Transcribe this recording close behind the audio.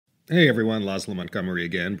Hey everyone, Laszlo Montgomery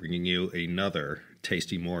again, bringing you another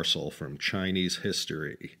tasty morsel from Chinese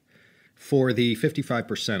history. For the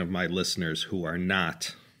 55% of my listeners who are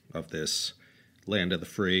not of this land of the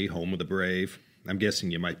free, home of the brave, I'm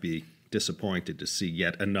guessing you might be disappointed to see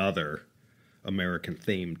yet another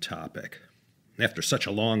American-themed topic. After such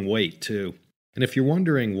a long wait, too. And if you're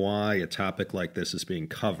wondering why a topic like this is being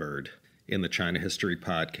covered in the China History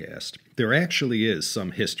Podcast, there actually is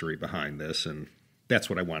some history behind this, and that's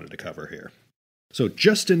what I wanted to cover here. So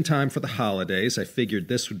just in time for the holidays, I figured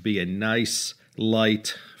this would be a nice,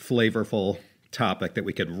 light, flavorful topic that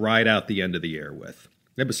we could ride out the end of the year with.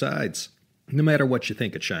 And besides, no matter what you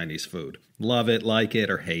think of Chinese food, love it, like it,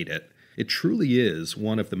 or hate it, it truly is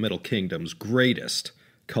one of the Middle Kingdom's greatest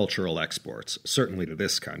cultural exports, certainly to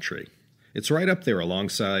this country. It's right up there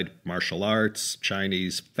alongside martial arts,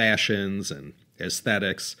 Chinese fashions, and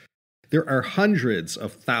aesthetics. There are hundreds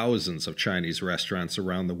of thousands of Chinese restaurants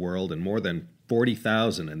around the world and more than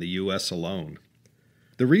 40,000 in the U.S. alone.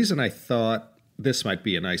 The reason I thought this might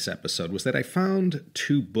be a nice episode was that I found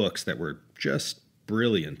two books that were just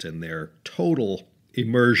brilliant in their total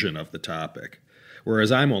immersion of the topic.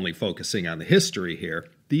 Whereas I'm only focusing on the history here,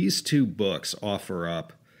 these two books offer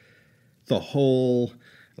up the whole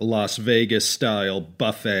Las Vegas-style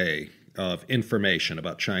buffet of information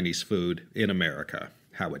about Chinese food in America.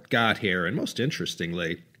 How it got here, and most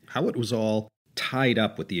interestingly, how it was all tied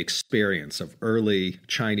up with the experience of early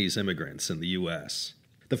Chinese immigrants in the U.S.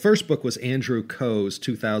 The first book was Andrew Ko's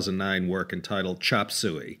 2009 work entitled Chop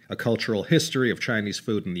Suey, A Cultural History of Chinese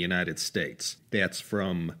Food in the United States. That's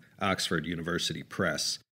from Oxford University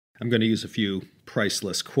Press. I'm going to use a few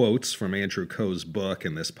priceless quotes from Andrew Ko's book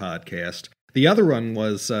in this podcast. The other one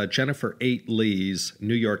was Jennifer 8 Lee's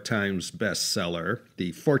New York Times bestseller,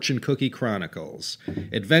 The Fortune Cookie Chronicles,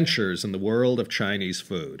 Adventures in the World of Chinese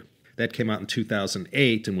Food. That came out in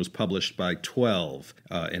 2008 and was published by 12,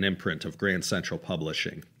 an imprint of Grand Central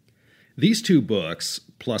Publishing. These two books,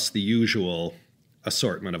 plus the usual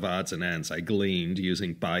assortment of odds and ends I gleaned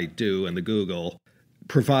using Baidu and the Google,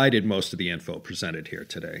 provided most of the info presented here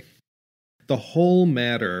today. The whole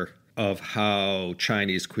matter of how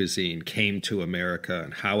Chinese cuisine came to America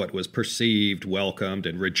and how it was perceived, welcomed,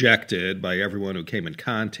 and rejected by everyone who came in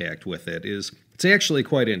contact with it it's actually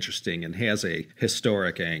quite interesting and has a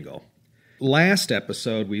historic angle. Last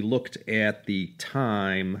episode, we looked at the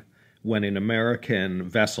time when an American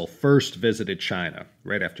vessel first visited China,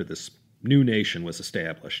 right after this new nation was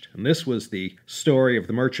established. And this was the story of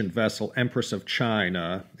the merchant vessel Empress of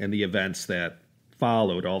China and the events that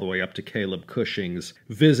followed all the way up to Caleb Cushing's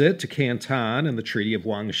visit to Canton and the Treaty of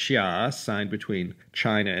Wangxia, signed between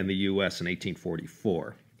China and the U.S. in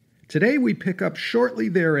 1844. Today we pick up shortly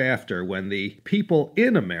thereafter when the people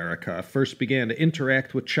in America first began to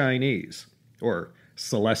interact with Chinese, or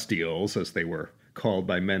Celestials as they were called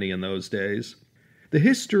by many in those days. The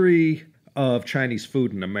history of Chinese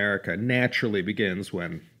food in America naturally begins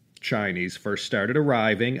when Chinese first started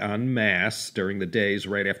arriving en masse during the days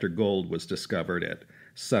right after gold was discovered at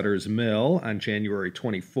Sutter's Mill on January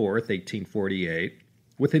 24th, 1848.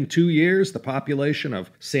 Within 2 years, the population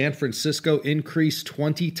of San Francisco increased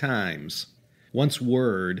 20 times. Once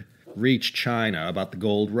word reached China about the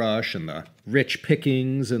gold rush and the rich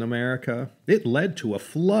pickings in America, it led to a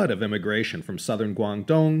flood of immigration from southern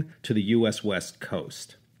Guangdong to the U.S. West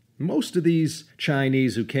Coast. Most of these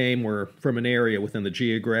Chinese who came were from an area within the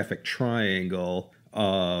geographic triangle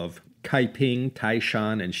of Kaiping,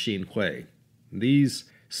 Taishan, and Xinhui. These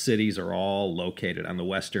cities are all located on the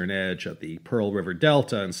western edge of the Pearl River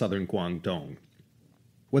Delta in southern Guangdong.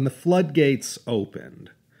 When the floodgates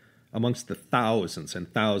opened, amongst the thousands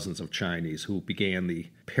and thousands of Chinese who began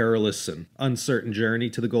the perilous and uncertain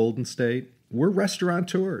journey to the Golden State, were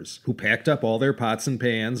restaurateurs who packed up all their pots and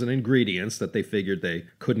pans and ingredients that they figured they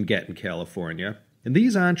couldn't get in California. And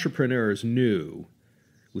these entrepreneurs knew,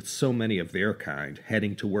 with so many of their kind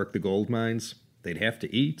heading to work the gold mines, they'd have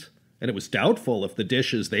to eat. And it was doubtful if the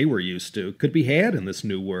dishes they were used to could be had in this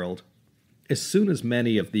new world. As soon as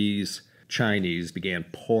many of these Chinese began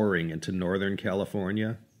pouring into Northern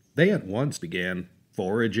California, they at once began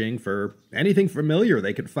foraging for anything familiar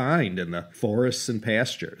they could find in the forests and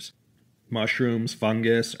pastures. Mushrooms,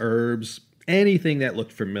 fungus, herbs, anything that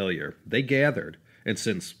looked familiar, they gathered. And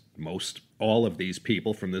since all of these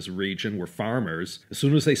people from this region were farmers, as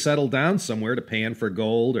soon as they settled down somewhere to pan for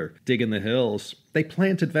gold or dig in the hills, they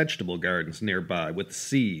planted vegetable gardens nearby with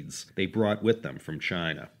seeds they brought with them from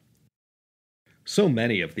China. So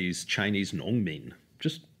many of these Chinese nongmin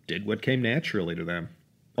just did what came naturally to them.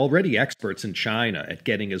 Already experts in China at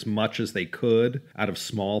getting as much as they could out of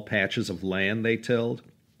small patches of land they tilled,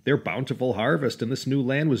 Their bountiful harvest in this new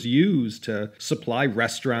land was used to supply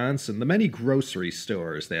restaurants and the many grocery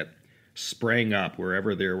stores that sprang up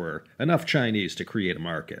wherever there were enough Chinese to create a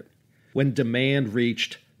market. When demand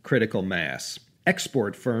reached critical mass,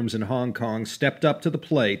 export firms in Hong Kong stepped up to the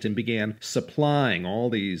plate and began supplying all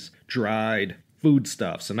these dried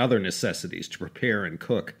foodstuffs and other necessities to prepare and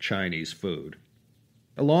cook Chinese food.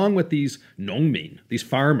 Along with these nongmin, these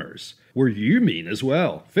farmers, were yumin as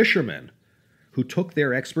well, fishermen, who took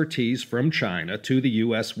their expertise from China to the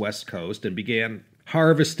U.S. West Coast and began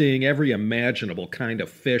harvesting every imaginable kind of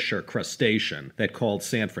fish or crustacean that called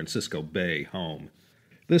San Francisco Bay home.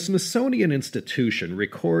 The Smithsonian Institution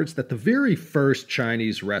records that the very first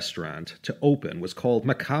Chinese restaurant to open was called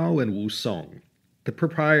Macau in Wusong. The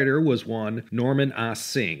proprietor was one Norman Ah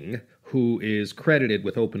Sing, who is credited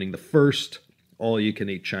with opening the first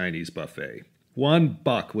all-you-can-eat Chinese buffet.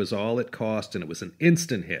 $1 was all it cost, and it was an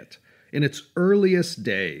instant hit. In its earliest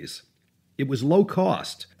days, it was low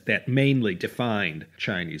cost that mainly defined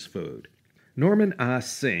Chinese food. Norman Ah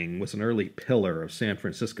Sing was an early pillar of San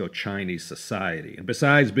Francisco Chinese society, and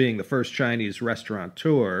besides being the first Chinese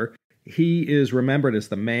restaurateur, he is remembered as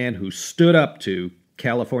the man who stood up to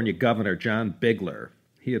California Governor John Bigler.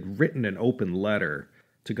 He had written an open letter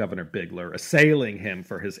to Governor Bigler, assailing him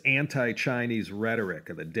for his anti-Chinese rhetoric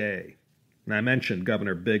of the day. And I mentioned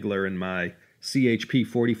Governor Bigler in my CHP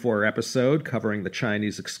 44 episode covering the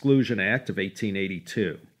Chinese Exclusion Act of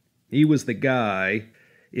 1882. He was the guy,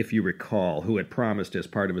 if you recall, who had promised as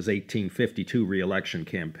part of his 1852 re-election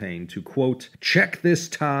campaign to, quote, check this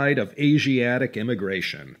tide of Asiatic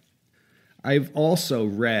immigration. I've also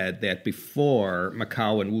read that before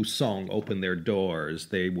Macau and Wusong opened their doors,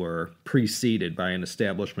 they were preceded by an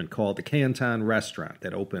establishment called the Canton Restaurant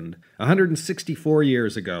that opened 164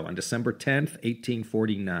 years ago on December 10th,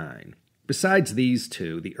 1849. Besides these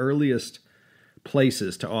two, the earliest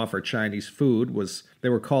places to offer Chinese food they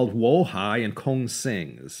were called Wohai and Kong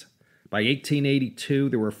Sing's. By 1882,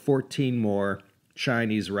 there were 14 more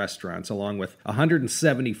Chinese restaurants, along with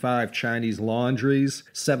 175 Chinese laundries,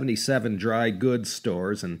 77 dry goods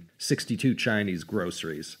stores, and 62 Chinese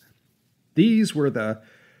groceries. These were the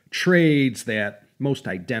trades that most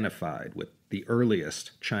identified with the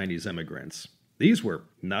earliest Chinese immigrants. These were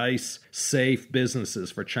nice, safe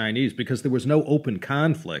businesses for Chinese because there was no open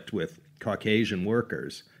conflict with Caucasian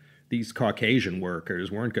workers. These Caucasian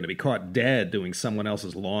workers weren't going to be caught dead doing someone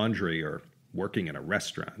else's laundry or working in a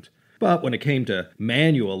restaurant. But when it came to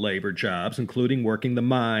manual labor jobs, including working the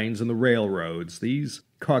mines and the railroads, these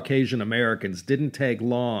Caucasian Americans didn't take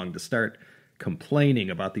long to start complaining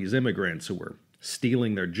about these immigrants who were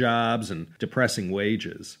stealing their jobs and depressing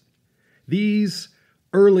wages. These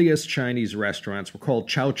earliest Chinese restaurants were called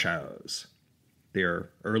chow chows. Their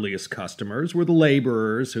earliest customers were the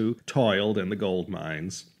laborers who toiled in the gold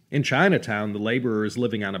mines. In Chinatown, the laborers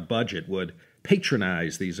living on a budget would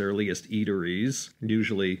patronize these earliest eateries,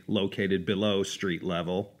 usually located below street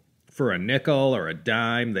level. For a nickel or a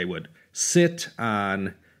dime, they would sit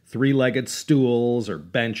on three-legged stools or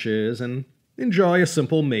benches and enjoy a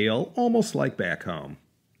simple meal, almost like back home.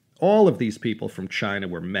 All of these people from China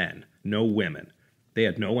were men, no women. They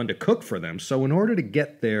had no one to cook for them, so in order to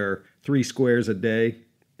get their 3 squares a day,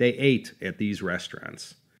 they ate at these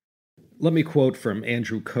restaurants. Let me quote from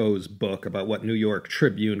Andrew Coe's book about what New York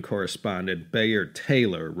Tribune correspondent Bayard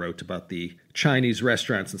Taylor wrote about the Chinese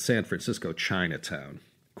restaurants in San Francisco Chinatown.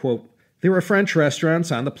 Quote, there were French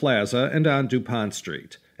restaurants on the plaza and on DuPont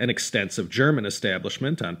Street, an extensive German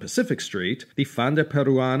establishment on Pacific Street, the Fonda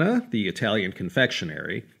Peruana, the Italian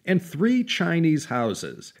confectionery, and 3 Chinese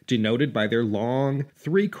houses, denoted by their long,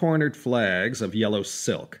 3-cornered flags of yellow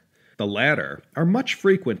silk. The latter are much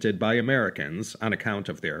frequented by Americans on account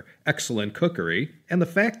of their excellent cookery and the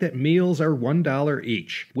fact that meals are $1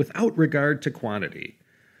 each, without regard to quantity.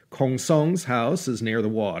 Kong Song's house is near the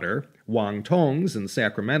water, Wang Tong's in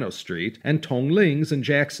Sacramento Street, and Tong Ling's in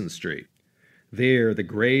Jackson Street. There, the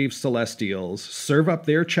grave celestials serve up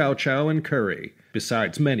their chow chow and curry,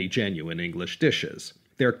 besides many genuine English dishes.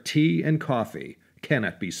 Their tea and coffee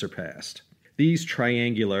cannot be surpassed. These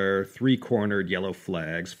triangular, 3-cornered yellow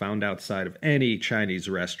flags found outside of any Chinese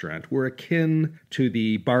restaurant were akin to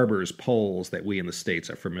the barber's poles that we in the States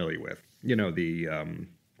are familiar with. You know, the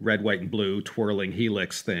red, white, and blue twirling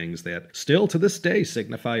helix things that still to this day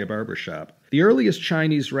signify a barbershop. The earliest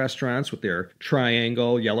Chinese restaurants with their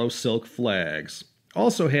triangle yellow silk flags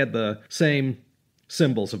also had the same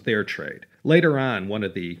symbols of their trade. Later on, one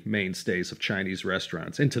of the mainstays of Chinese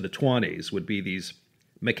restaurants, into the 20s, would be these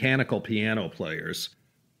mechanical piano players.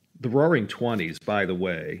 The Roaring Twenties, by the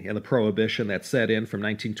way, and the prohibition that set in from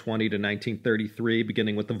 1920 to 1933,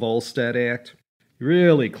 beginning with the Volstead Act,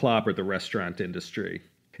 really clobbered the restaurant industry.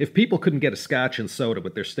 If people couldn't get a scotch and soda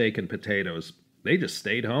with their steak and potatoes, they just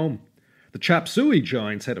stayed home. The chop suey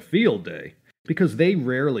joints had a field day. Because they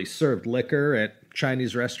rarely served liquor at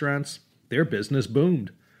Chinese restaurants, their business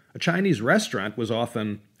boomed. A Chinese restaurant was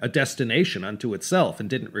often a destination unto itself and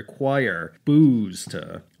didn't require booze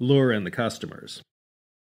to lure in the customers.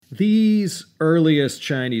 These earliest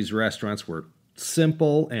Chinese restaurants were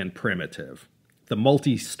simple and primitive. The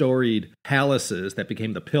multi-storied palaces that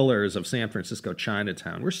became the pillars of San Francisco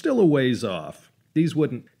Chinatown were still a ways off. These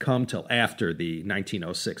wouldn't come till after the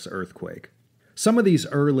 1906 earthquake. Some of these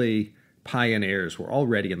early pioneers were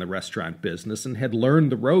already in the restaurant business and had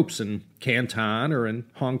learned the ropes in Canton or in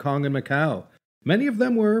Hong Kong and Macau. Many of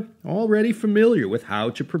them were already familiar with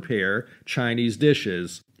how to prepare Chinese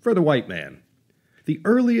dishes for the white man. The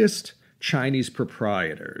earliest Chinese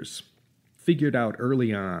proprietors figured out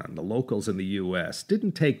early on the locals in the U.S.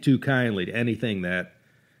 didn't take too kindly to anything that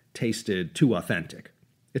tasted too authentic.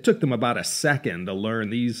 It took them about a second to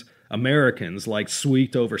learn these Americans liked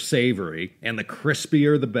sweet over savory, and the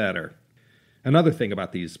crispier the better. Another thing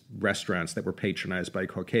about these restaurants that were patronized by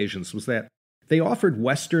Caucasians was that they offered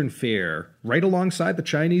Western fare right alongside the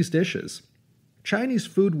Chinese dishes. Chinese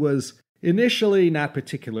food was initially not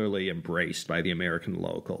particularly embraced by the American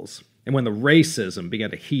locals. And when the racism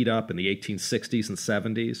began to heat up in the 1860s and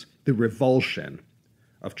 70s, the revulsion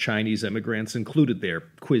of Chinese immigrants included their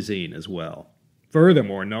cuisine as well.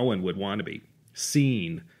 Furthermore, no one would want to be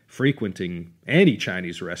seen frequenting any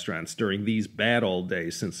Chinese restaurants during these bad old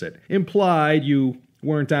days, since it implied you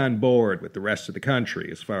weren't on board with the rest of the country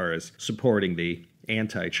as far as supporting the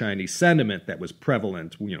anti-Chinese sentiment that was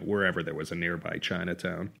prevalent, wherever there was a nearby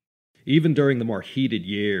Chinatown. Even during the more heated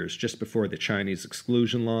years just before the Chinese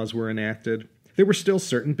exclusion laws were enacted, there were still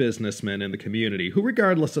certain businessmen in the community who,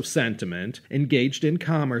 regardless of sentiment, engaged in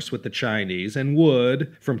commerce with the Chinese and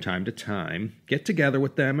would, from time to time, get together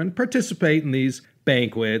with them and participate in these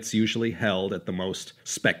banquets, usually held at the most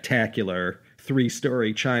spectacular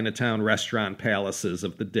three-story Chinatown restaurant palaces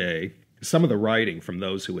of the day. Some of the writing from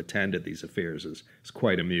those who attended these affairs is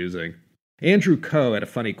quite amusing. Andrew Coe had a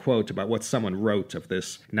funny quote about what someone wrote of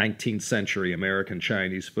this 19th century American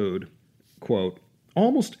Chinese food. Quote,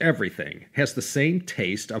 "Almost everything has the same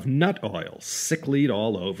taste of nut oil, sicklied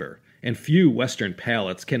all over, and few Western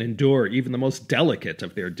palates can endure even the most delicate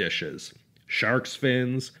of their dishes. Shark's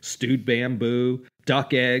fins, stewed bamboo,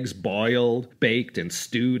 duck eggs boiled, baked, and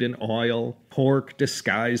stewed in oil, pork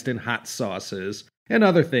disguised in hot sauces, and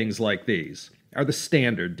other things like these are the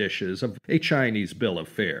standard dishes of a Chinese bill of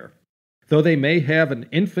fare. Though they may have an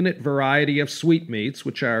infinite variety of sweetmeats,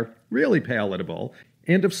 which are really palatable,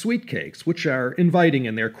 and of sweet cakes, which are inviting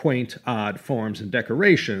in their quaint, odd forms and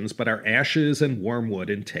decorations, but are ashes and wormwood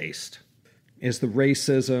in taste." As the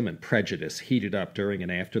racism and prejudice heated up during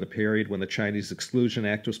and after the period when the Chinese Exclusion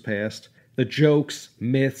Act was passed, the jokes,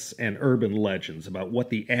 myths, and urban legends about what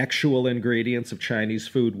the actual ingredients of Chinese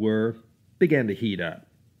food were began to heat up.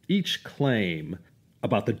 Each claim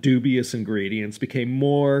about the dubious ingredients became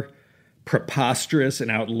more preposterous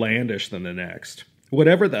and outlandish than the next.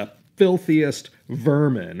 Whatever the filthiest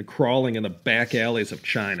vermin crawling in the back alleys of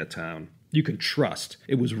Chinatown, you can trust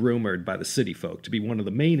it was rumored by the city folk to be one of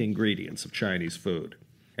the main ingredients of Chinese food.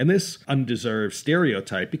 And this undeserved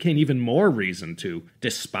stereotype became even more reason to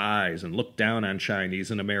despise and look down on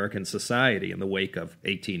Chinese in American society in the wake of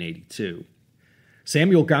 1882.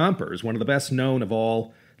 Samuel Gompers, one of the best known of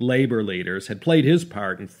all labor leaders, had played his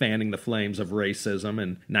part in fanning the flames of racism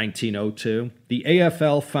in 1902. The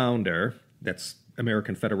AFL founder, that's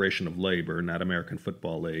American Federation of Labor, not American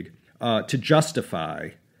Football League, to justify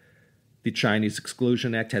the Chinese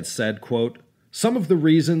Exclusion Act had said, quote, "Some of the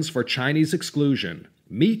reasons for Chinese exclusion: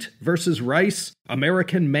 meat versus rice,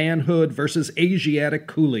 American manhood versus Asiatic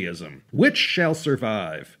coolieism. Which shall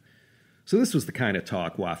survive?" So this was the kind of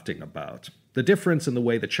talk wafting about. The difference in the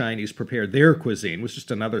way the Chinese prepared their cuisine was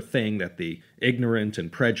just another thing that the ignorant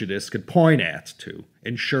and prejudiced could point at to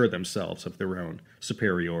ensure themselves of their own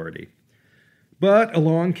superiority. But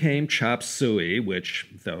along came chop suey, which,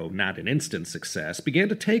 though not an instant success, began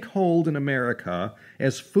to take hold in America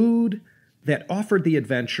as food that offered the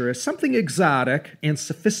adventurous something exotic and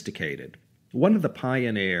sophisticated. One of the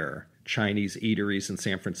pioneer Chinese eateries in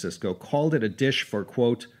San Francisco called it a dish for,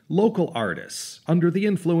 quote, local artists, under the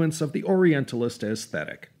influence of the Orientalist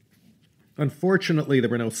aesthetic. Unfortunately, there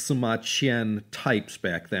were no Sima Qian types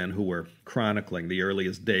back then who were chronicling the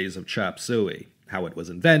earliest days of chop suey, how it was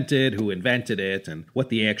invented, who invented it, and what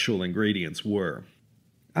the actual ingredients were.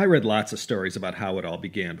 I read lots of stories about how it all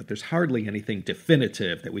began, but there's hardly anything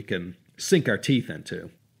definitive that we can sink our teeth into.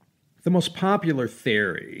 The most popular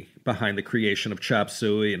theory behind the creation of chop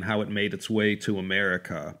suey and how it made its way to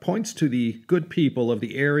America points to the good people of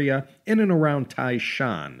the area in and around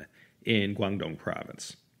Taishan in Guangdong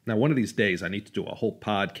province. Now, one of these days, I need to do a whole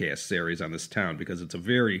podcast series on this town because it's a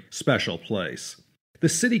very special place. The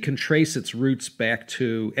city can trace its roots back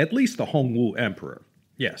to at least the Hongwu Emperor.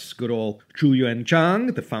 Yes, good old Zhu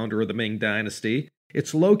Yuanzhang, the founder of the Ming Dynasty.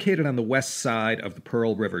 It's located on the west side of the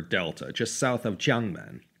Pearl River Delta, just south of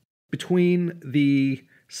Jiangmen. Between the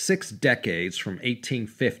 6 decades from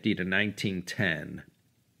 1850 to 1910,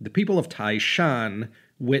 the people of Taishan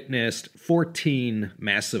witnessed 14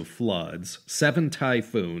 massive floods, 7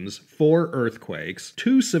 typhoons, 4 earthquakes,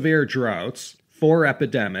 2 severe droughts, 4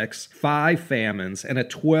 epidemics, 5 famines, and a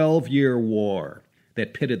 12-year war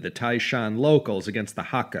that pitted the Taishan locals against the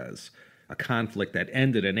Hakkas, a conflict that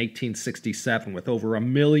ended in 1867 with over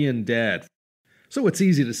 1 million dead. So it's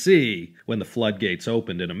easy to see, when the floodgates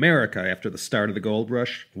opened in America after the start of the gold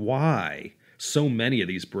rush, why so many of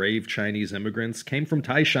these brave Chinese immigrants came from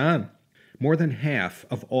Taishan. More than half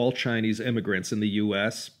of all Chinese immigrants in the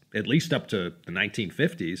U.S., at least up to the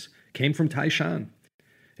 1950s, came from Taishan.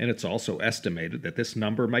 And it's also estimated that this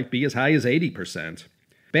number might be as high as 80%.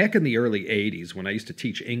 Back in the early 80s, when I used to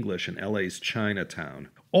teach English in LA's Chinatown,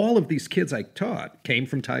 all of these kids I taught came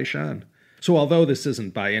from Taishan. So although this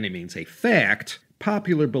isn't by any means a fact,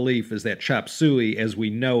 popular belief is that chop suey, as we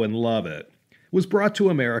know and love it, was brought to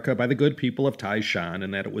America by the good people of Taishan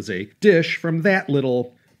and that it was a dish from that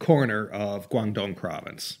little corner of Guangdong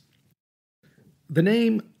province. The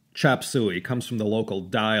name chop suey comes from the local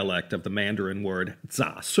dialect of the Mandarin word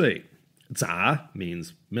za sui. Za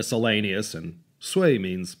means miscellaneous and sui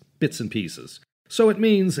means bits and pieces. So it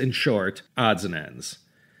means, in short, odds and ends.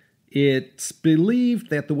 It's believed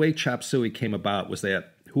that the way chop suey came about was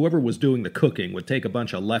that whoever was doing the cooking would take a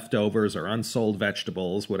bunch of leftovers or unsold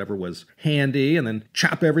vegetables, whatever was handy, and then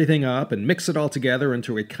chop everything up and mix it all together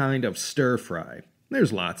into a kind of stir-fry.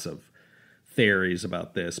 There's lots of theories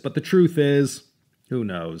about this, but the truth is, who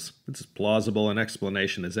knows? It's as plausible an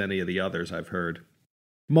explanation as any of the others I've heard.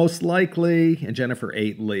 Most likely, and Jennifer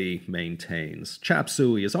Aitley maintains, chop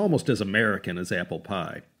suey is almost as American as apple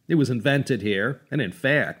pie. It was invented here, and in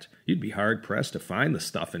fact, you'd be hard-pressed to find the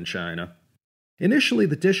stuff in China. Initially,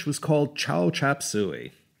 the dish was called chow chop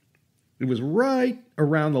suey. It was right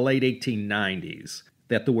around the late 1890s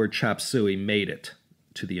that the word chop suey made it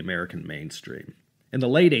to the American mainstream. In the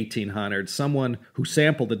late 1800s, someone who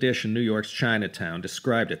sampled the dish in New York's Chinatown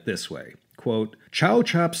described it this way, quote, "Chow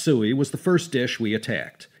chop suey was the first dish we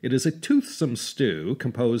attacked. It is a toothsome stew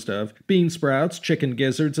composed of bean sprouts, chicken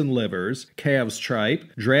gizzards and livers, calves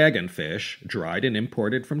tripe, dragonfish, dried and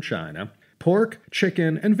imported from China, pork,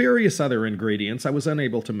 chicken, and various other ingredients I was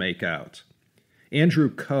unable to make out." Andrew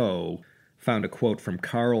Coe found a quote from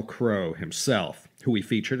Carl Crow himself, who we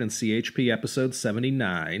featured in CHP episode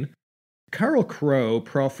 79. Carl Crow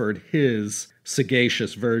proffered his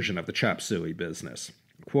sagacious version of the chop suey business.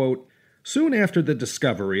 Quote, "Soon after the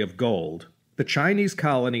discovery of gold, the Chinese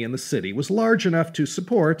colony in the city was large enough to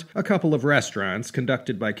support a couple of restaurants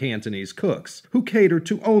conducted by Cantonese cooks, who catered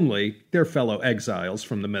to only their fellow exiles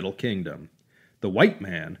from the Middle Kingdom. The white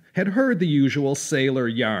man had heard the usual sailor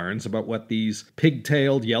yarns about what these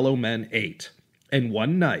pig-tailed yellow men ate, and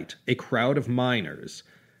one night a crowd of miners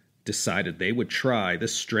decided they would try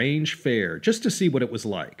this strange fare just to see what it was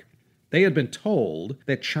like. They had been told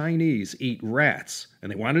that Chinese eat rats,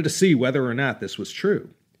 and they wanted to see whether or not this was true.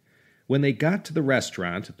 When they got to the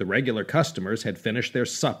restaurant, the regular customers had finished their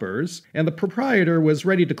suppers, and the proprietor was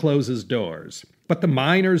ready to close his doors. But the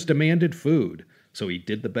miners demanded food, so he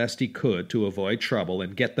did the best he could to avoid trouble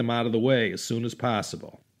and get them out of the way as soon as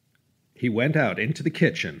possible. He went out into the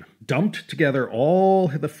kitchen, dumped together all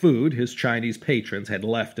the food his Chinese patrons had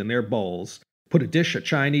left in their bowls, put a dish of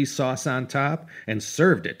Chinese sauce on top, and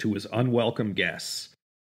served it to his unwelcome guests.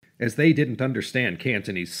 As they didn't understand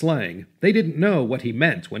Cantonese slang, they didn't know what he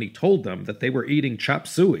meant when he told them that they were eating chop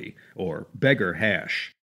suey, or beggar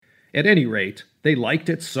hash. At any rate, they liked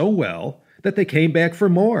it so well that they came back for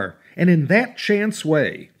more, and in that chance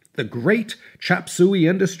way, the great chop suey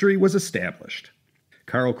industry was established."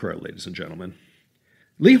 Carl Crow, ladies and gentlemen.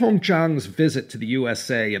 Li Hongzhang's visit to the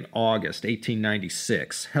USA in August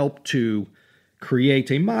 1896 helped to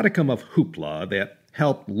create a modicum of hoopla that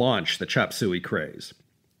helped launch the chop suey craze.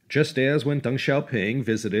 Just as when Deng Xiaoping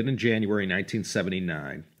visited in January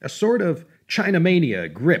 1979, a sort of China mania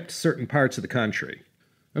gripped certain parts of the country.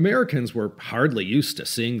 Americans were hardly used to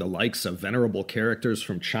seeing the likes of venerable characters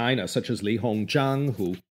from China, such as Li Hongzhang,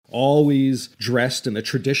 who always dressed in the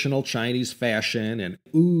traditional Chinese fashion and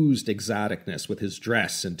oozed exoticness with his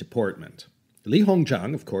dress and deportment. Li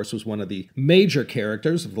Hongzhang, of course, was one of the major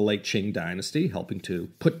characters of the late Qing dynasty, helping to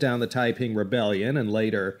put down the Taiping Rebellion and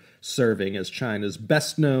later serving as China's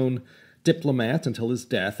best-known diplomat until his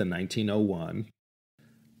death in 1901.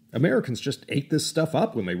 Americans just ate this stuff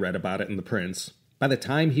up when they read about it in The Prince. By the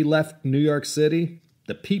time he left New York City,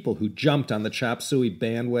 the people who jumped on the chop suey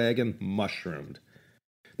bandwagon mushroomed.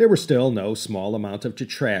 There were still no small amount of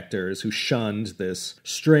detractors who shunned this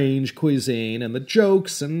strange cuisine, and the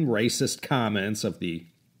jokes and racist comments of the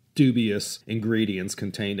dubious ingredients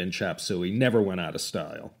contained in chop suey never went out of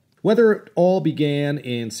style. Whether it all began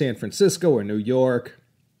in San Francisco or New York,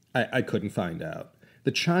 I couldn't find out.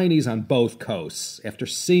 The Chinese on both coasts, after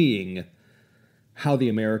seeing how the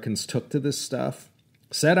Americans took to this stuff,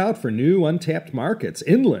 set out for new untapped markets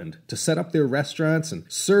inland to set up their restaurants and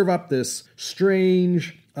serve up this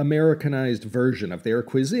strange Americanized version of their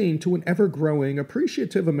cuisine to an ever-growing,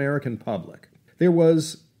 appreciative American public. There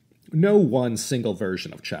was no one single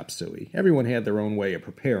version of chop suey. Everyone had their own way of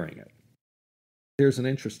preparing it. There's an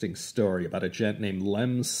interesting story about a gent named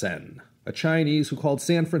Lem Sen, a Chinese who called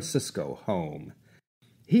San Francisco home.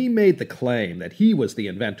 He made the claim that he was the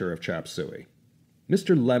inventor of chop suey.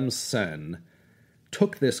 Mr. Lem Sen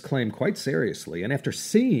took this claim quite seriously, and after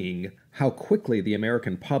seeing how quickly the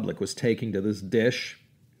American public was taking to this dish,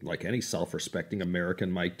 like any self-respecting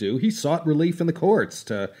American might do, he sought relief in the courts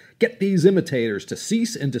to get these imitators to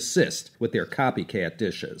cease and desist with their copycat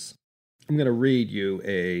dishes. I'm going to read you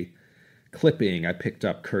a clipping I picked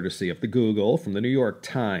up courtesy of the Google from the New York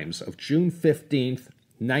Times of June 15th,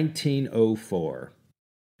 1904.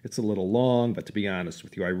 It's a little long, but to be honest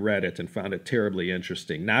with you, I read it and found it terribly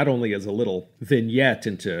interesting, not only as a little vignette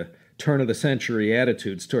into turn-of-the-century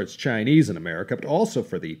attitudes towards Chinese in America, but also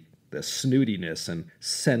for the snootiness and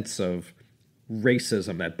sense of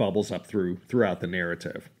racism that bubbles up throughout the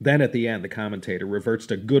narrative. Then at the end, the commentator reverts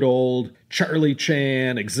to good old Charlie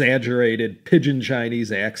Chan, exaggerated pidgin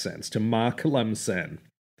Chinese accents to mock Lem Sen.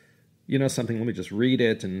 You know something, let me just read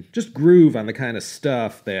it and just groove on the kind of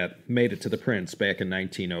stuff that made it to The Prince back in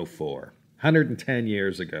 1904, 110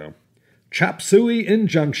 years ago. Chop suey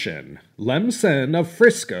injunction. Lem Sen of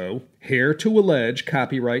Frisco here to allege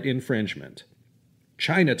copyright infringement.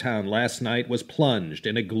 Chinatown last night was plunged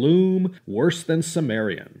in a gloom worse than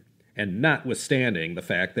Sumerian, and notwithstanding the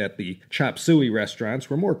fact that the chop suey restaurants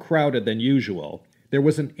were more crowded than usual, there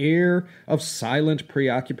was an air of silent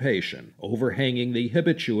preoccupation overhanging the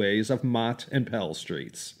habitués of Mott and Pell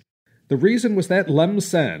streets. The reason was that Lem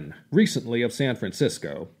Sen, recently of San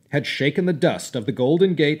Francisco, had shaken the dust of the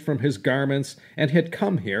Golden Gate from his garments and had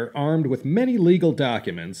come here armed with many legal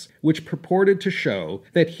documents which purported to show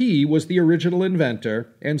that he was the original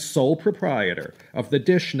inventor and sole proprietor of the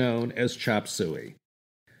dish known as chop suey.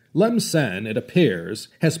 Lem Sen, it appears,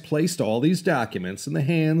 has placed all these documents in the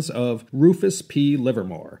hands of Rufus P.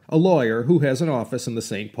 Livermore, a lawyer who has an office in the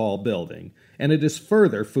St. Paul building, and it is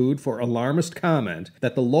further food for alarmist comment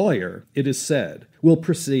that the lawyer, it is said, will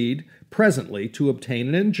proceed presently to obtain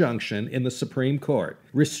an injunction in the Supreme Court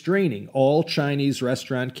restraining all Chinese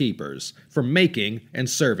restaurant keepers from making and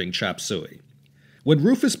serving chop suey. When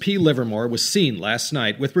Rufus P. Livermore was seen last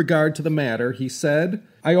night with regard to the matter, he said,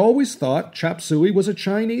 "I always thought chop suey was a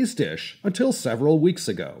Chinese dish until several weeks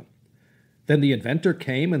ago." "Then the inventor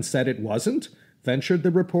came and said it wasn't?" ventured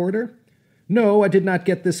the reporter. "No, I did not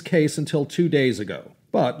get this case until 2 days ago.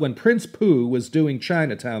 But when Prince Pooh was doing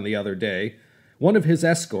Chinatown the other day, one of his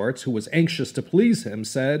escorts, who was anxious to please him,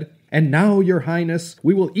 said, 'And now, Your Highness,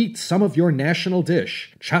 we will eat some of your national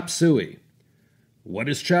dish, chop suey.'" "What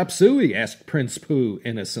is chop suey?" asked Prince Pooh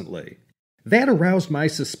innocently. That aroused my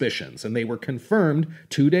suspicions, and they were confirmed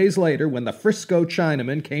 2 days later when the Frisco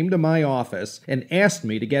Chinaman came to my office and asked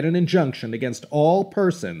me to get an injunction against all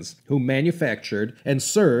persons who manufactured and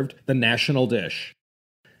served the national dish.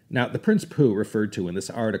 Now, the Prince Pooh referred to in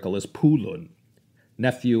this article is Pulun,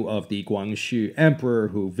 nephew of the Guangxu Emperor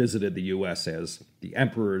who visited the U.S. as the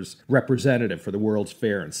Emperor's representative for the World's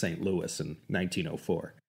Fair in St. Louis in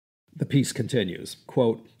 1904. The piece continues,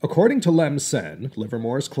 quote, "According to Lem Sen,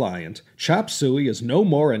 Livermore's client, chop suey is no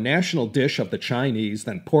more a national dish of the Chinese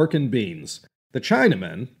than pork and beans. The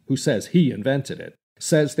Chinaman, who says he invented it,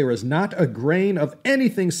 says there is not a grain of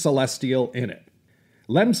anything celestial in it.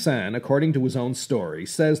 Lem Sen, according to his own story,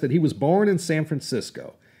 says that he was born in San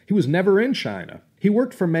Francisco. He was never in China. He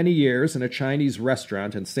worked for many years in a Chinese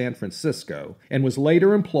restaurant in San Francisco and was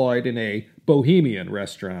later employed in a bohemian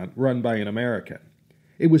restaurant run by an American.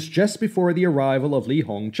 It was just before the arrival of Li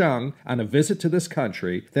Hongzhang on a visit to this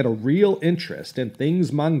country that a real interest in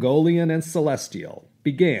things Mongolian and celestial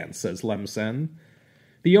began," says Lem Sen.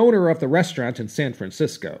 The owner of the restaurant in San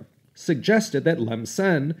Francisco, suggested that Lam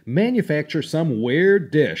Sen manufacture some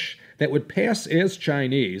weird dish that would pass as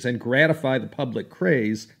Chinese and gratify the public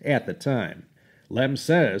craze at the time. Lem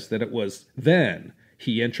says that it was then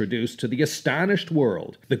he introduced to the astonished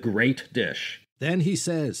world the great dish. Then he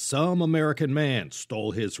says some American man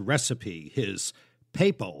stole his recipe, his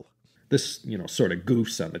papal. This, sort of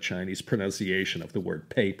goofs on the Chinese pronunciation of the word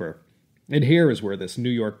paper. And here is where this New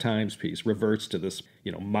York Times piece reverts to this,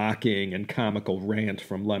 mocking and comical rant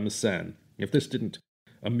from Lam Sen. If this didn't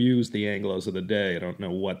amuse the Anglos of the day, I don't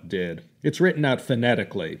know what did. It's written out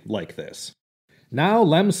phonetically like this. Now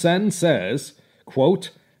Lam Sen says,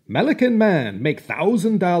 quote, Melican man make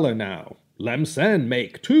 $1,000 now. Lam Sen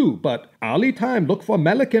make too, but all time look for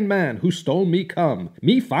Melican man who stole me come.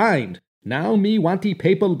 Me find. Now me want the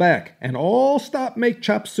papal back, and all stop make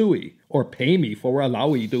chop suey, or pay me for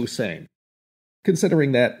allow do same.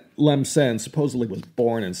 Considering that Lam Sen supposedly was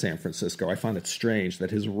born in San Francisco, I find it strange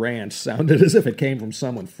that his rant sounded as if it came from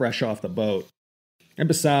someone fresh off the boat. And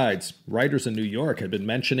besides, writers in New York had been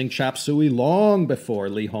mentioning chop suey long before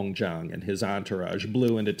Li Hongzhang and his entourage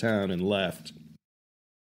blew into town and left.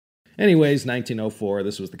 Anyways, 1904,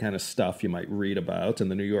 this was the kind of stuff you might read about in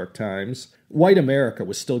the New York Times. White America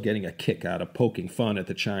was still getting a kick out of poking fun at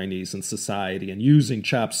the Chinese in society and using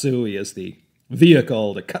chop suey as the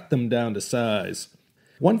vehicle to cut them down to size.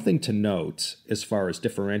 One thing to note, as far as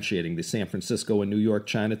differentiating the San Francisco and New York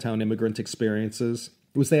Chinatown immigrant experiences,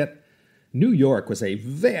 was that New York was a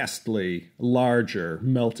vastly larger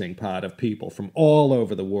melting pot of people from all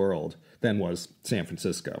over the world than was San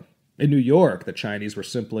Francisco. In New York, the Chinese were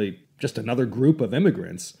simply just another group of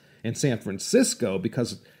immigrants. In San Francisco,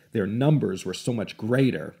 because their numbers were so much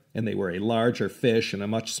greater, and they were a larger fish in a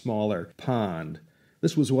much smaller pond,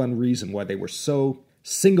 this was one reason why they were so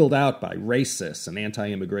singled out by racists and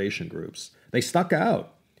anti-immigration groups. They stuck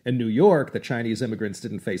out. In New York, the Chinese immigrants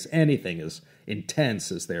didn't face anything as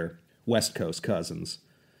intense as their West Coast cousins.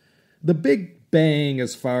 The big bang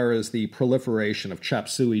as far as the proliferation of chop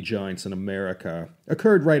suey joints in America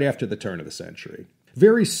occurred right after the turn of the century.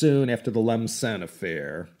 Very soon after the Lam Sen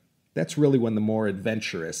affair, that's really when the more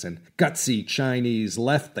adventurous and gutsy Chinese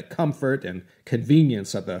left the comfort and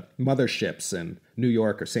convenience of the motherships in New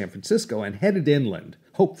York or San Francisco and headed inland,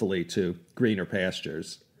 hopefully to greener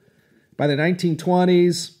pastures. By the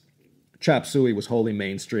 1920s, chop suey was wholly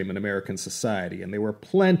mainstream in American society, and there were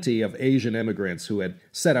plenty of Asian immigrants who had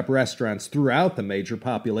set up restaurants throughout the major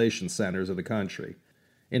population centers of the country.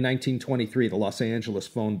 In 1923, the Los Angeles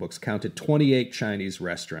phone books counted 28 Chinese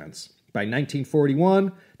restaurants. By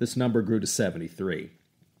 1941, this number grew to 73.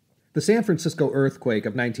 The San Francisco earthquake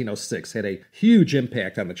of 1906 had a huge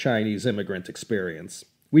impact on the Chinese immigrant experience.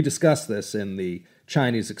 We discussed this in the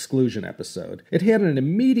Chinese exclusion episode. It had an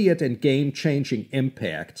immediate and game-changing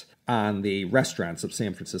impact on the restaurants of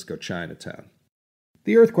San Francisco Chinatown.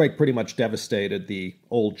 The earthquake pretty much devastated the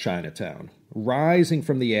old Chinatown. Rising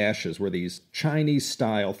from the ashes were these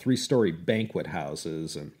Chinese-style three-story banquet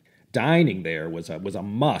houses, and dining there was a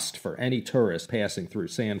must for any tourist passing through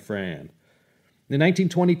San Fran. In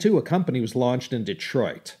 1922, a company was launched in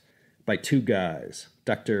Detroit by two guys,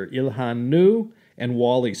 Dr. Ilhan Nu and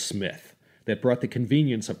Wally Smith, that brought the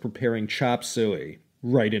convenience of preparing chop suey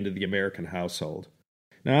right into the American household.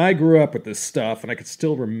 Now, I grew up with this stuff, and I could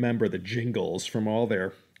still remember the jingles from all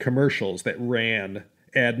their commercials that ran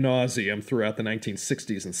ad nauseum throughout the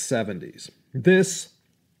 1960s and 70s. This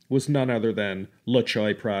was none other than Le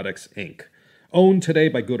Choi Products, Inc., owned today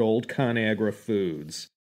by good old ConAgra Foods.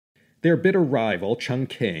 Their bitter rival,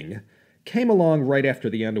 Chungking, came along right after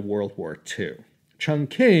the end of World War II.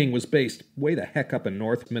 Chungking was based way the heck up in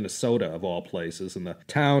North Minnesota, of all places, in the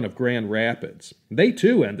town of Grand Rapids. They,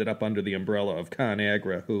 too, ended up under the umbrella of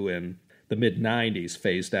ConAgra, who in the mid-90s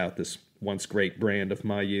phased out this once great brand of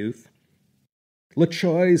my youth. Le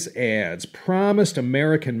Choi's ads promised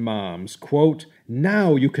American moms, quote,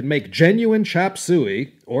 now you can make genuine chop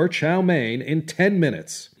suey or chow mein in 10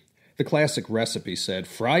 minutes. The classic recipe said,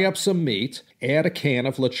 fry up some meat, add a can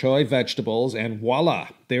of Le Choi vegetables, and voila,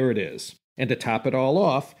 there it is. And to top it all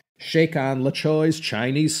off, shake on Le Choi's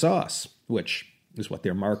Chinese sauce, which is what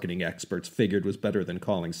their marketing experts figured was better than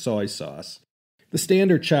calling soy sauce. The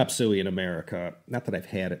standard chop suey in America, not that I've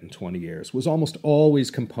had it in 20 years, was almost always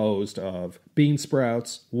composed of bean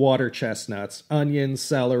sprouts, water chestnuts, onions,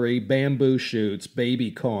 celery, bamboo shoots,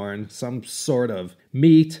 baby corn, some sort of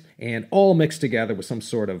meat, and all mixed together with some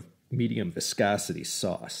sort of medium viscosity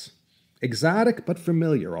sauce. Exotic but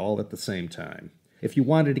familiar all at the same time. If you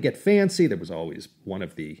wanted to get fancy, there was always one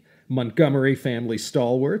of the Montgomery family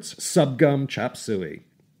stalwarts, Subgum Chop Suey.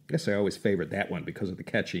 I guess I always favored that one because of the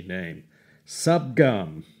catchy name.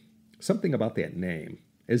 Subgum. Something about that name.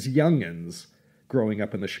 as young'uns, growing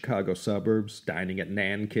up in the Chicago suburbs, dining at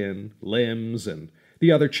Nankin, Lim's, and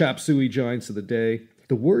the other chop suey joints of the day.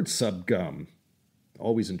 The word subgum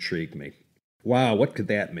always intrigued me. Wow, what could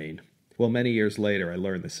that mean? Well, many years later, I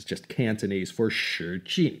learned this is just Cantonese for 时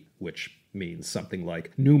近, which means something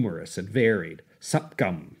like numerous and varied,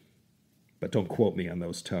 subgum. But don't quote me on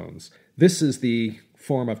those tones. This is the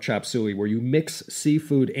form of chop suey where you mix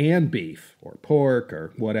seafood and beef, or pork,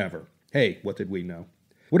 or whatever. Hey, what did we know?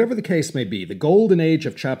 Whatever the case may be, the golden age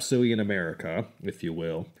of chop suey in America, if you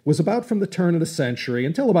will, was about from the turn of the century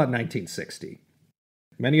until about 1960.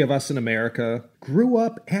 Many of us in America grew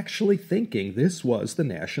up actually thinking this was the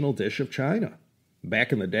national dish of China.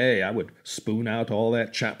 Back in the day, I would spoon out all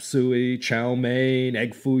that chop suey, chow mein,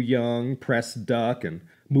 egg foo young, pressed duck, and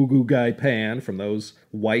mugu gai pan from those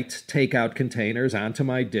white takeout containers onto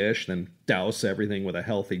my dish, then douse everything with a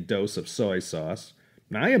healthy dose of soy sauce.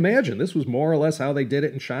 Now, I imagine this was more or less how they did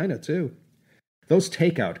it in China, too. Those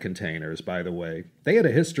takeout containers, by the way, they had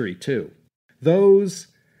a history, too. Those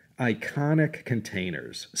iconic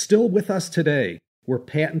containers, still with us today, were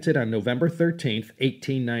patented on November 13th,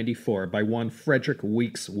 1894, by one Frederick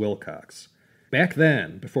Weeks Wilcox. Back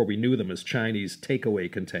then, before we knew them as Chinese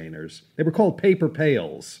takeaway containers, they were called paper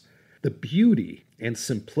pails. The beauty and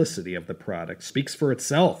simplicity of the product speaks for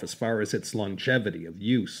itself as far as its longevity of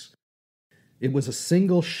use. It was a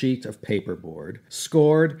single sheet of paperboard,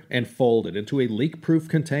 scored and folded into a leak-proof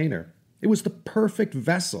container. It was the perfect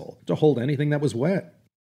vessel to hold anything that was wet.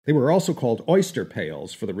 They were also called oyster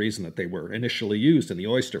pails for the reason that they were initially used in the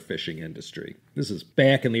oyster fishing industry. This is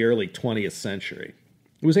back in the early 20th century.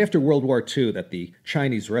 It was after World War II that the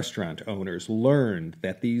Chinese restaurant owners learned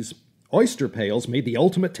that these oyster pails made the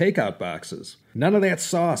ultimate takeout boxes. None of that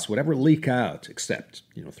sauce would ever leak out, except,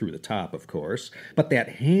 through the top, of course. But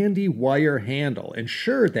that handy wire handle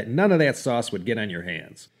ensured that none of that sauce would get on your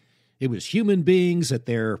hands. It was human beings at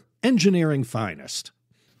their engineering finest.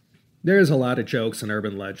 There's a lot of jokes and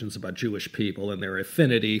urban legends about Jewish people and their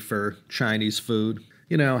affinity for Chinese food.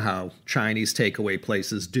 You know how Chinese takeaway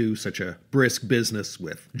places do such a brisk business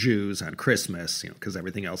with Jews on Christmas, because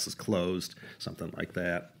everything else is closed, something like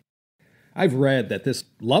that. I've read that this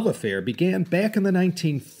love affair began back in the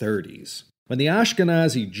 1930s, when the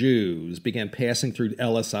Ashkenazi Jews began passing through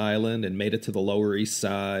Ellis Island and made it to the Lower East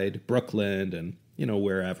Side, Brooklyn, and,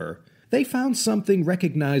 wherever. They found something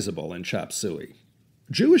recognizable in chop suey.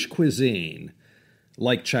 Jewish cuisine,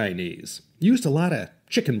 like Chinese, used a lot of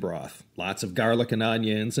chicken broth, lots of garlic and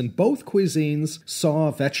onions, and both cuisines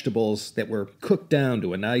saw vegetables that were cooked down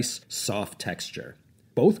to a nice, soft texture.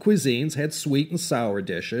 Both cuisines had sweet and sour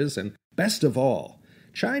dishes, and best of all,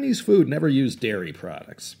 Chinese food never used dairy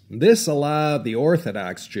products. This allowed the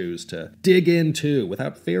Orthodox Jews to dig in too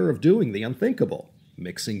without fear of doing the unthinkable,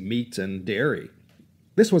 mixing meat and dairy.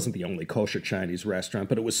 This wasn't the only kosher Chinese restaurant,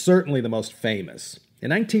 but it was certainly the most famous. In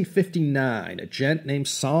 1959, a gent named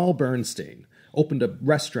Saul Bernstein opened a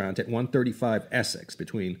restaurant at 135 Essex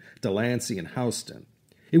between Delancey and Houston.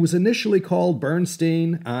 It was initially called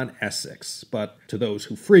Bernstein on Essex, but to those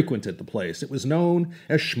who frequented the place, it was known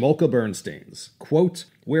as Schmolke Bernstein's, quote,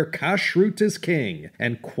 where kashrut is king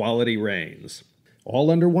and quality reigns. All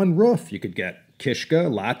under one roof, you could get kishka,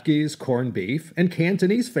 latkes, corned beef, and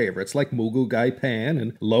Cantonese favorites like mugu gai pan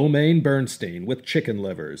and lo mein Bernstein with chicken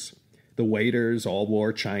livers. The waiters all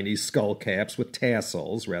wore Chinese skull caps with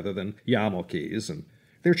tassels rather than yarmulkes, and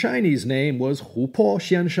their Chinese name was Hupo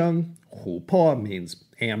Xiansheng. Hupo means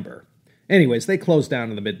amber. Anyways, they closed down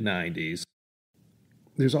in the mid-90s.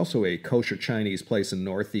 There's also a kosher Chinese place in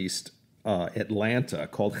northeast Atlanta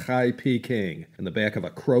called Chai Peking in the back of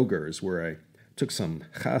a Kroger's where I took some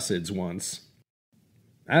chassids once.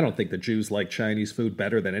 I don't think the Jews like Chinese food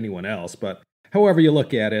better than anyone else, but however you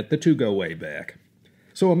look at it, the two go way back.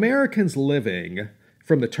 So Americans living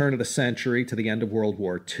from the turn of the century to the end of World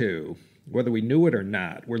War II, whether we knew it or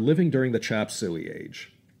not, were living during the chop suey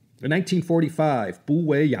age. In 1945, Bu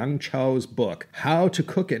Wei Yang Chao's book, How to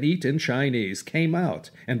Cook and Eat in Chinese, came out,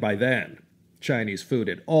 and by then, Chinese food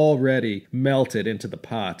had already melted into the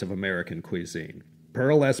pot of American cuisine.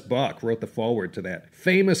 Pearl S. Buck wrote the foreword to that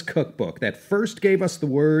famous cookbook that first gave us the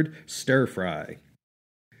word stir-fry.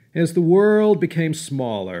 As the world became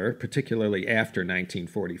smaller, particularly after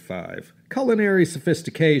 1945, culinary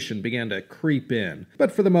sophistication began to creep in.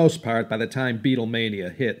 But for the most part, by the time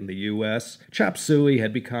Beatlemania hit in the U.S., chop suey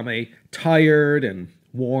had become a tired and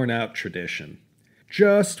worn-out tradition.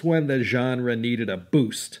 Just when the genre needed a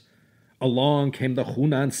boost, along came the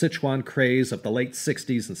Hunan Sichuan craze of the late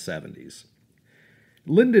 60s and 70s.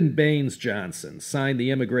 Lyndon Baines Johnson signed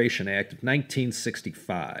the Immigration Act of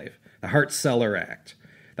 1965, the Hart-Celler Act,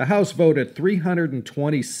 The House voted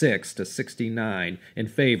 326 to 69 in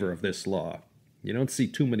favor of this law. You don't see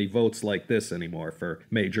too many votes like this anymore for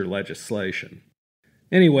major legislation.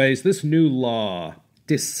 Anyways, this new law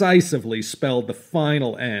decisively spelled the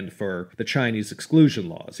final end for the Chinese exclusion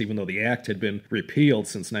laws, even though the act had been repealed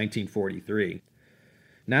since 1943.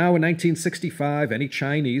 Now, in 1965, any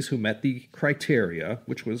Chinese who met the criteria,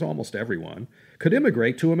 which was almost everyone, could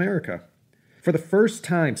immigrate to America. For the first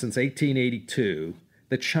time since 1882,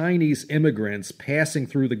 the Chinese immigrants passing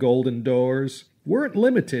through the Golden Doors weren't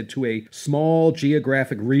limited to a small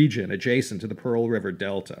geographic region adjacent to the Pearl River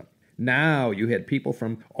Delta. Now you had people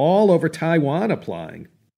from all over Taiwan applying.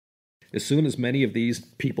 As soon as many of these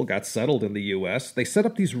people got settled in the U.S., they set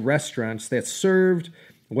up these restaurants that served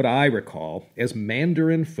what I recall as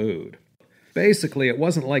Mandarin food. Basically, it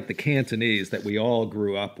wasn't like the Cantonese that we all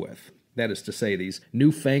grew up with. That is to say, these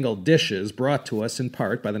newfangled dishes brought to us in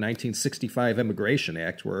part by the 1965 Immigration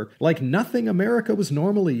Act were like nothing America was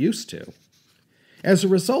normally used to. As a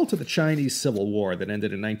result of the Chinese Civil War that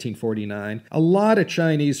ended in 1949, a lot of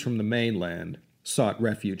Chinese from the mainland sought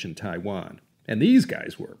refuge in Taiwan. And these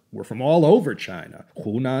guys were from all over China: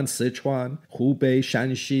 Hunan, Sichuan, Hubei,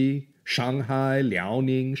 Shanxi, Shanghai,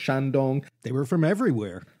 Liaoning, Shandong. They were from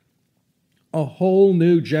everywhere. A whole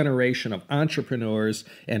new generation of entrepreneurs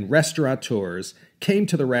and restaurateurs came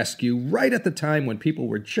to the rescue right at the time when people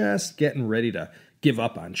were just getting ready to give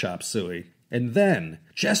up on chop suey. And then,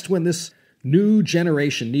 just when this new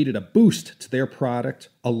generation needed a boost to their product,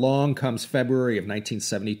 along comes February of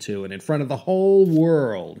 1972, and in front of the whole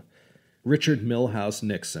world, Richard Milhous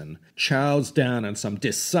Nixon chows down on some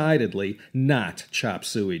decidedly not chop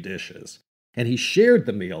suey dishes. And he shared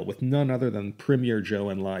the meal with none other than Premier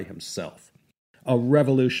Zhou Enlai himself. A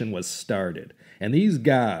revolution was started, and these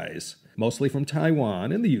guys, mostly from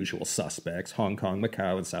Taiwan and the usual suspects, Hong Kong,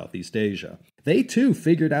 Macau, and Southeast Asia, they too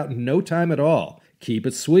figured out in no time at all: keep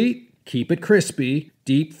it sweet, keep it crispy,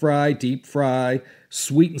 deep fry,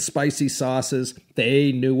 sweet and spicy sauces.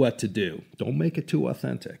 They knew what to do. Don't make it too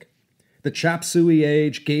authentic. The chop suey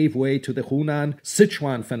age gave way to the Hunan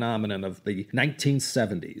Sichuan phenomenon of the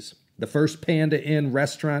 1970s. The first Panda Inn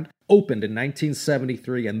restaurant opened in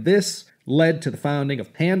 1973, and this led to the founding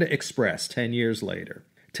of Panda Express 10 years later.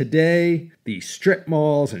 Today, the strip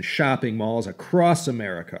malls and shopping malls across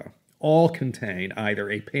America all contain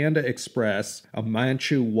either a Panda Express, a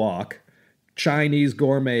Manchu Wok, Chinese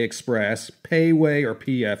Gourmet Express, Pei Wei, or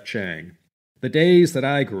P.F. Chang. The days that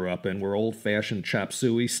I grew up in where old-fashioned chop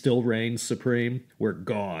suey still reigns supreme were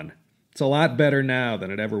gone. It's a lot better now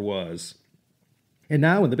than it ever was. And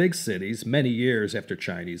now in the big cities, many years after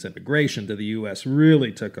Chinese immigration to the U.S.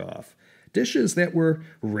 really took off, dishes that were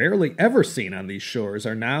rarely ever seen on these shores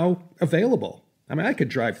are now available. I mean, I could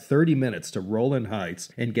drive 30 minutes to Roland Heights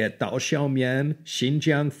and get Daoxiaomian,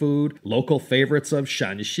 Xinjiang food, local favorites of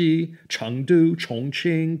Shanxi, Chengdu,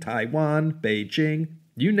 Chongqing, Taiwan, Beijing.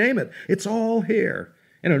 You name it, it's all here.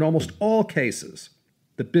 And in almost all cases,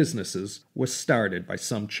 the businesses were started by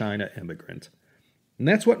some China immigrant. And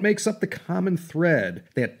that's what makes up the common thread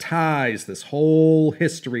that ties this whole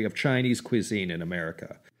history of Chinese cuisine in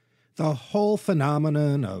America. The whole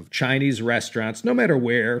phenomenon of Chinese restaurants, no matter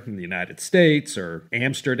where, in the United States or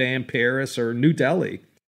Amsterdam, Paris, or New Delhi,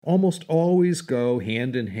 almost always go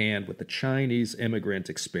hand in hand with the Chinese immigrant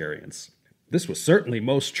experience. This was certainly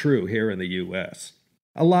most true here in the U.S.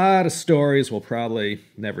 A lot of stories will probably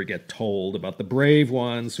never get told about the brave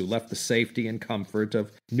ones who left the safety and comfort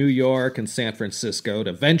of New York and San Francisco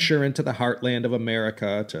to venture into the heartland of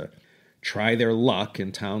America, to try their luck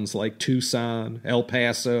in towns like Tucson, El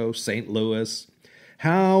Paso, St. Louis.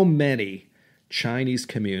 How many Chinese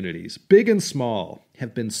communities, big and small,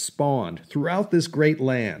 have been spawned throughout this great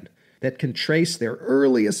land that can trace their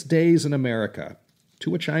earliest days in America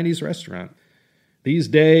to a Chinese restaurant? These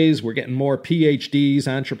days, we're getting more PhDs,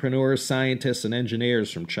 entrepreneurs, scientists, and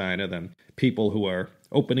engineers from China than people who are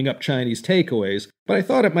opening up Chinese takeaways, but I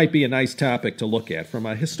thought it might be a nice topic to look at from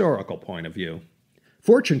a historical point of view.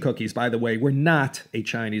 Fortune cookies, by the way, were not a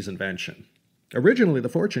Chinese invention. Originally, the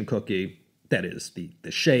fortune cookie, that is, the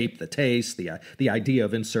shape, the taste, the idea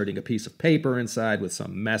of inserting a piece of paper inside with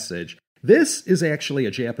some message, this is actually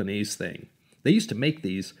a Japanese thing. They used to make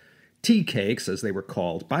these tea cakes, as they were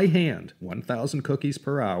called, by hand, 1,000 cookies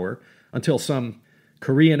per hour, until some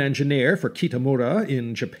Korean engineer for Kitamura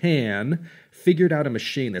in Japan figured out a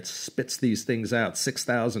machine that spits these things out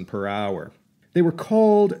 6,000 per hour. They were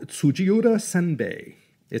called Tsujiura Senbei.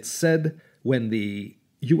 It's said when the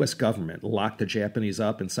U.S. government locked the Japanese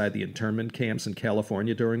up inside the internment camps in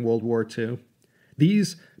California during World War II,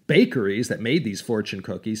 these bakeries that made these fortune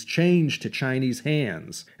cookies changed to Chinese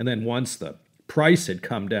hands, and then once the price had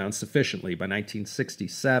come down sufficiently by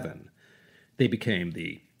 1967. They became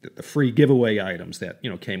the free giveaway items that,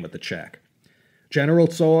 came with the check. General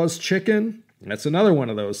Tso's chicken, that's another one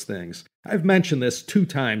of those things. I've mentioned this 2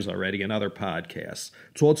 times already in other podcasts.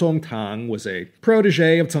 Zuo Zongtang was a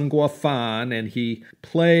protege of Zheng Guofan, and he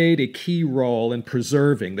played a key role in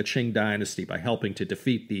preserving the Qing dynasty by helping to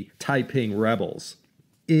defeat the Taiping rebels.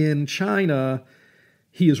 In China,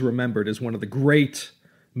 he is remembered as one of the great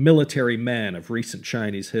military men of recent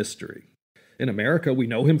Chinese history. In America, we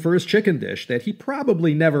know him for his chicken dish that he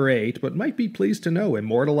probably never ate, but might be pleased to know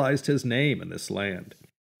immortalized his name in this land.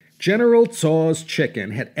 General Tso's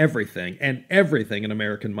chicken had everything, and everything an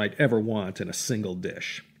American might ever want in a single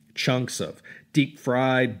dish. Chunks of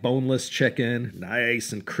deep-fried, boneless chicken,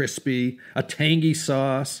 nice and crispy, a tangy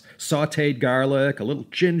sauce, sautéed garlic, a little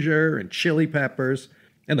ginger and chili peppers,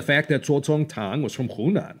 and the fact that Zuo Zongtang was from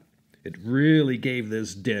Hunan. It really gave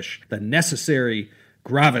this dish the necessary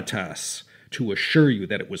gravitas to assure you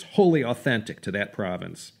that it was wholly authentic to that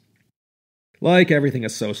province. Like everything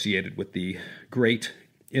associated with the great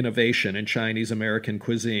innovation in Chinese-American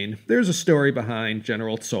cuisine, there's a story behind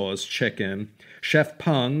General Tso's chicken. Chef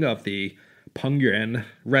Peng of the Pengyuan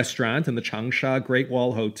restaurant in the Changsha Great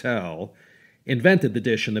Wall Hotel invented the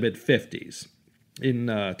dish in the mid-50s in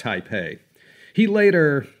Taipei. He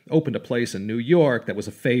later opened a place in New York that was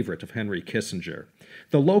a favorite of Henry Kissinger.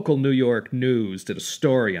 The local New York News did a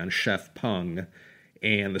story on Chef Peng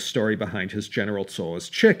and the story behind his General Tso's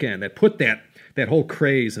chicken that put that whole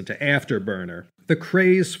craze into afterburner. The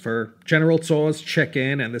craze for General Tso's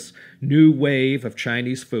chicken and this new wave of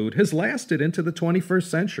Chinese food has lasted into the 21st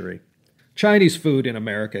century. Chinese food in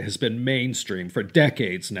America has been mainstream for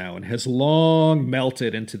decades now and has long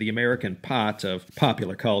melted into the American pot of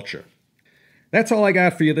popular culture. That's all I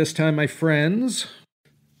got for you this time, my friends.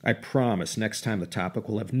 I promise next time the topic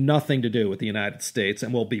will have nothing to do with the United States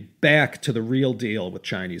and we'll be back to the real deal with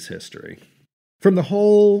Chinese history. From the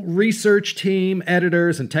whole research team,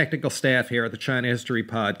 editors, and technical staff here at the China History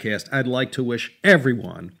Podcast, I'd like to wish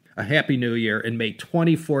everyone a Happy New Year and may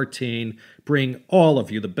 2014 bring all of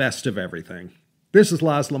you the best of everything. This is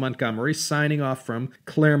Laszlo Montgomery signing off from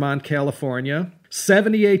Claremont, California.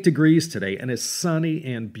 78 degrees today and as sunny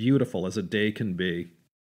and beautiful as a day can be.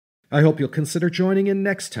 I hope you'll consider joining in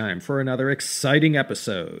next time for another exciting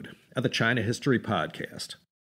episode of the China History Podcast.